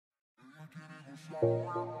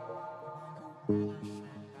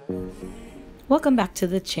Welcome back to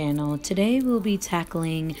the channel. Today we'll be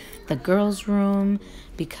tackling the girls' room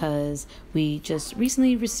because we just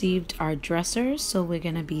recently received our dressers, so we're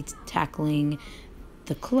gonna be tackling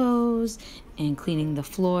the clothes and cleaning the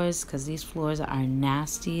floors because these floors are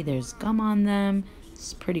nasty. There's gum on them.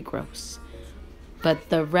 It's pretty gross. But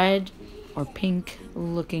the red or pink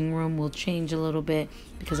looking room will change a little bit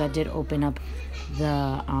because I did open up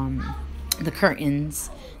the curtains.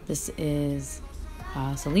 This is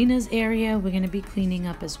Selena's area. We're going to be cleaning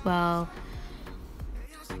up as well.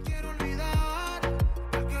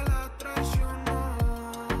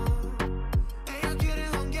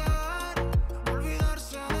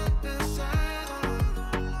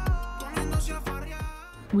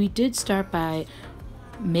 We did start by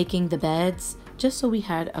making the beds just so we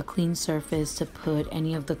had a clean surface to put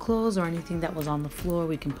any of the clothes or anything that was on the floor.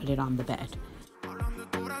 We can put it on the bed.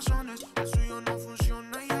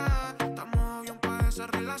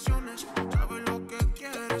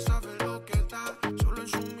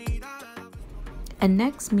 And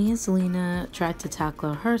next, me and Selena tried to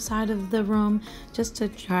tackle her side of the room just to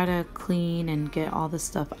try to clean and get all the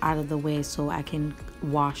stuff out of the way so I can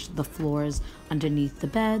wash the floors underneath the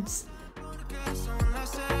beds.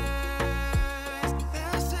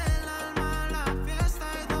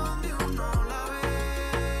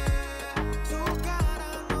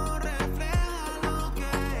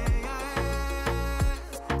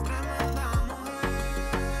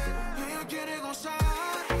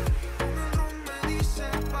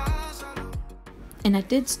 And I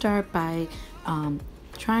did start by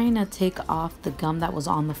trying to take off the gum that was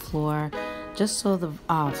on the floor just so the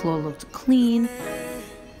floor looked clean.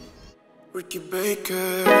 Ricky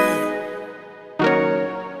Baker.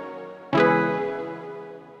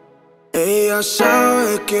 Ella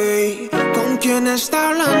sabe que con quien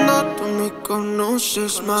está hablando tú me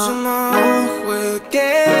conoces más. No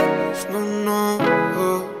juegues,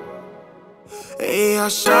 no. Ella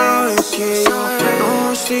sabe que yo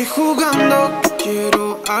no estoy jugando,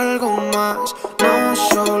 quiero algo más, no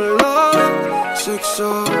solo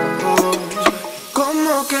sexo.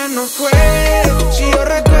 ¿Cómo que no fue? Si yo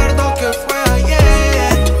recuerdo que fue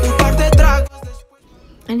ayer, un par de tragos después.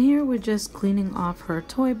 And here we're just cleaning off her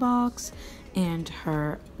toy box and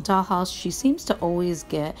her dollhouse. She seems to always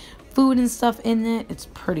get food and stuff in it. It's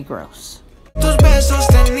pretty gross. Tus besos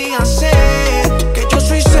tenía sed, que yo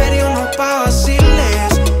soy serio, no pa'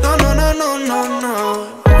 vaciles. No.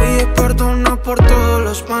 Oye, perdona por todos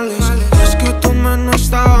los males. Es que tu no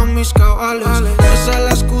estaba en mis cabales. Esa es la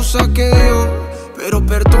excusa que dio. Pero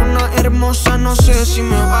perdona, hermosa, no sé si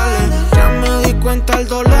me vale. Ya me di cuenta el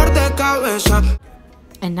dolor de cabeza.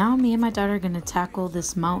 And now me and my daughter are going to tackle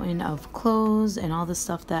this mountain of clothes and all the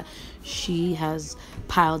stuff that she has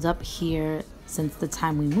piled up here since the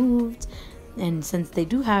time we moved. And since they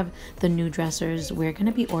do have the new dressers, we're going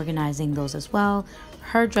to be organizing those as well.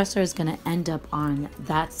 Her dresser is going to end up on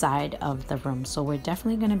that side of the room, so we're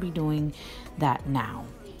definitely going to be doing that now.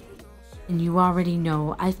 And you already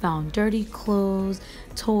know I found dirty clothes,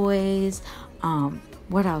 toys,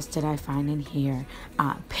 what else did I find in here?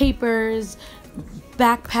 Papers,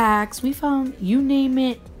 backpacks. We found, you name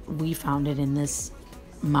it, we found it in this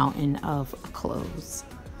mountain of clothes.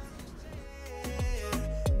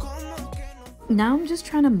 Now I'm just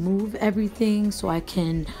trying to move everything so I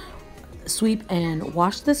can sweep and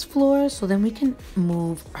wash this floor, so then we can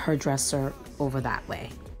move her dresser over that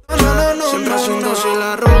way. Siempre haciéndose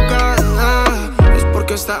la roca, es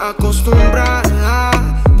porque está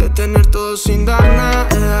acostumbrada de tener todo sin dar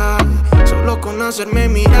nada, solo con hacerme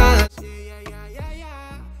mirar.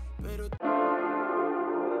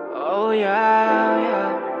 Oh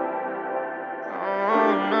yeah.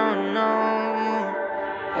 No.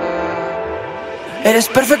 Eres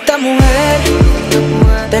perfecta mujer,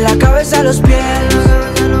 de la cabeza a los pies,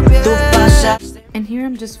 tú pasas. And here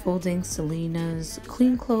I'm just folding Selena's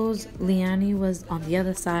clean clothes. Liani was on the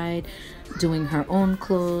other side doing her own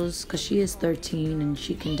clothes because she is 13 and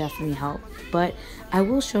she can definitely help. But I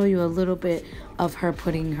will show you a little bit of her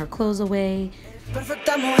putting her clothes away.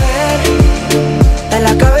 Perfecta mujer, de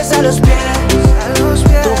la cabeza a los pies,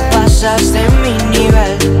 tú pasas de mi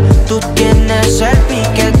nivel, tú tienes el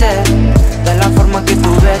piquete, de la forma que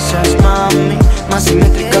tú besas, mami, más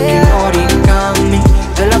simétrica que un origami,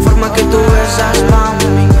 de la forma que tú besas,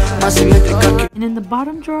 mami, más simétrica que. And in the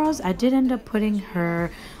bottom drawers, I did end up putting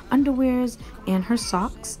her underwears and her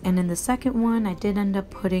socks, and in the second one I did end up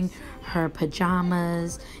putting her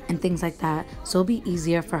pajamas and things like that, so it'll be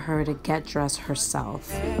easier for her to get dressed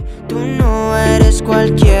herself. Tú no eres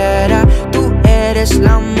cualquiera, tú eres eres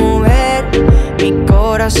la mujer, mi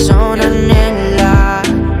corazón anhela.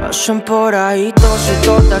 Pasan por ahí todos y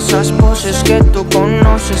todas esas poses que tú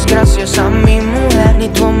conoces. Gracias a mi mujer, ni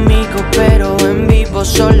tu amigo, pero en vivo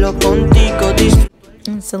solo contigo.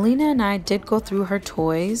 And Selena and I did go through her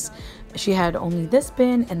toys. She had only this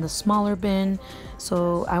bin and the smaller bin,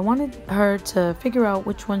 so I wanted her to figure out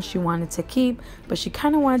which ones she wanted to keep, but she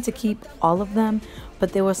kind of wanted to keep all of them,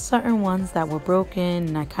 but there were certain ones that were broken,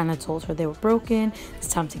 and I kind of told her they were broken, it's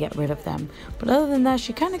time to get rid of them. But other than that,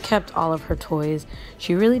 she kind of kept all of her toys.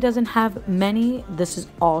 She really doesn't have many. This is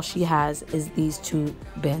all she has, is these 2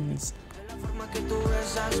 bins.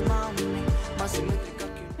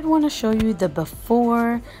 I want to show you the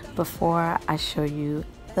before I show you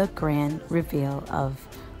the grand reveal of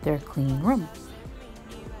their clean room.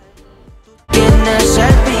 Tienes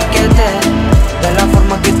el piquete de la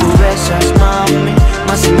forma que tú besas, mami,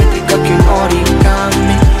 más simétrica que un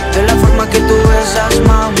origami. De la forma que tú besas,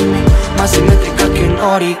 mami, más simétrica que un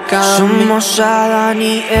origami. Somos Adán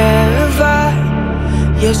y Eva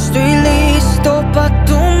y estoy listo pa'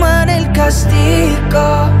 tomar el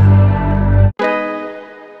castigo.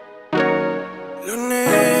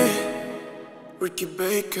 Ricky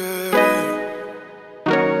Baker.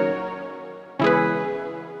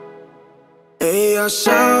 Ella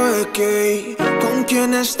sabe que con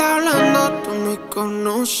quien está hablando tú me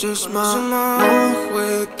conoces más. No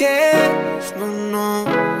juegues,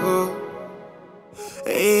 no.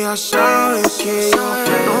 Ella sabe que yo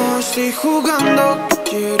no estoy jugando,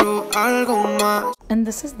 quiero algo más. And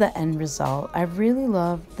this is the end result. I really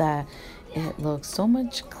love that it looks so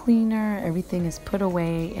much cleaner. Everything is put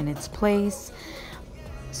away in its place.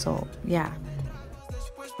 So yeah.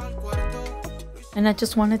 And I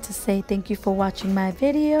just wanted to say thank you for watching my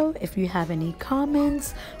video. If you have any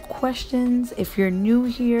comments, questions, if you're new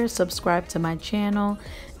here, subscribe to my channel.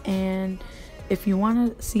 And if you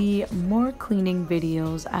want to see more cleaning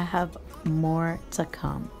videos, I have more to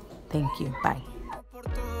come. Thank you. Bye.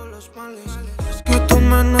 Es que tu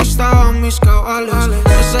mano estaba en mis cabales.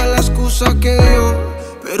 Esa es la excusa que dio.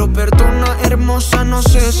 Pero perdona, hermosa, no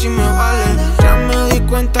sé si me vale. Ya me di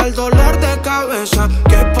cuenta el dolor de cabeza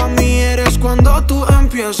que pa' mí eres cuando tú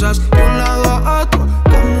empiezas. De un lado a otro,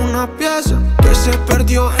 como una pieza que se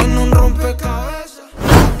perdió en un rompecabezas.